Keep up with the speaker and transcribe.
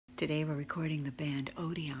Today we're recording the band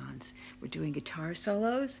Odeons. We're doing guitar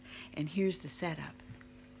solos, and here's the setup.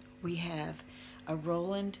 We have a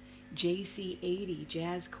Roland JC80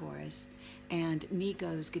 jazz chorus, and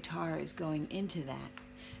Nico's guitar is going into that,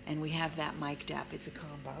 and we have that mic'd up. It's a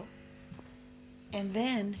combo. And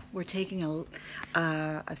then we're taking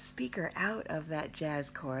a speaker out of that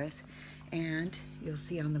jazz chorus, and you'll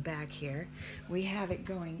see on the back here, we have it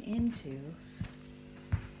going into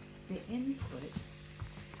the input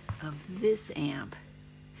of this amp.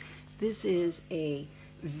 This is a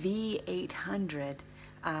V800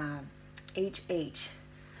 HH.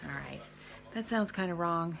 All right, that sounds kind of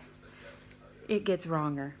wrong. It gets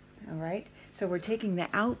wronger, all right? So we're taking the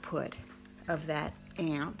output of that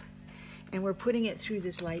amp and we're putting it through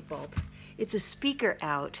this light bulb. It's a speaker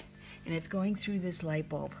out and it's going through this light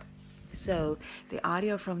bulb. So the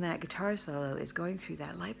audio from that guitar solo is going through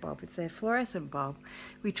that light bulb. It's a fluorescent bulb.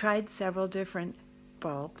 We tried several different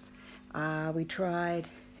bulbs. We tried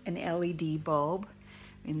an LED bulb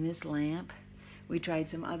in this lamp. We tried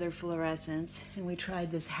some other fluorescents, and we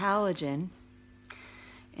tried this halogen,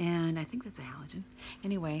 and I think that's a halogen.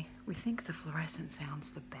 Anyway, we think the fluorescent sounds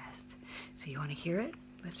the best. So you want to hear it?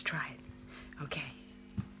 Let's try it. Okay.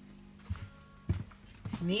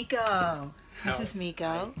 Miko. This is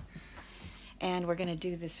Miko. And we're going to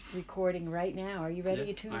do this recording right now. Are you ready? Yeah,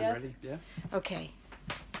 You tuned I'm up? ready, yeah. Okay.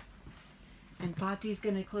 And Pati's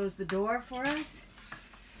going to close the door for us.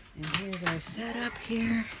 And here's our setup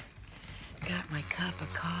here. Got my cup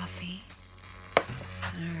of coffee. All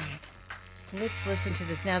right. Let's listen to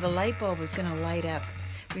this. Now the light bulb is going to light up.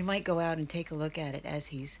 We might go out and take a look at it as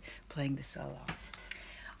he's playing the solo.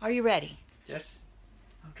 Are you ready? Yes.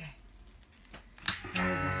 Okay. Here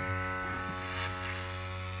we go.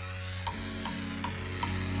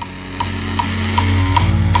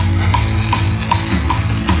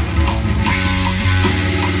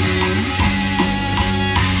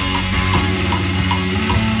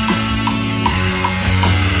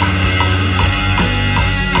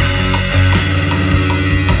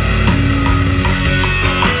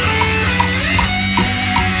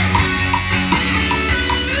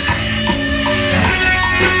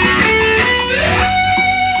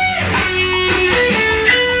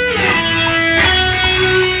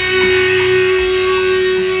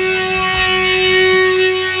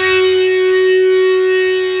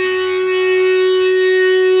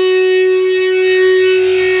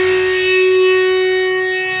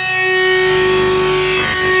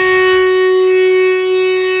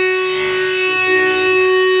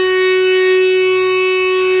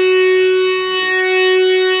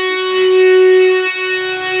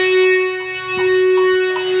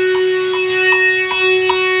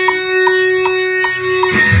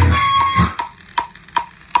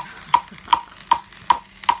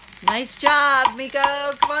 Nice job,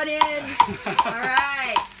 Miko. Come on in. All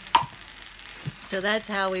right. So that's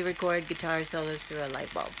how we record guitar solos through a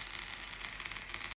light bulb.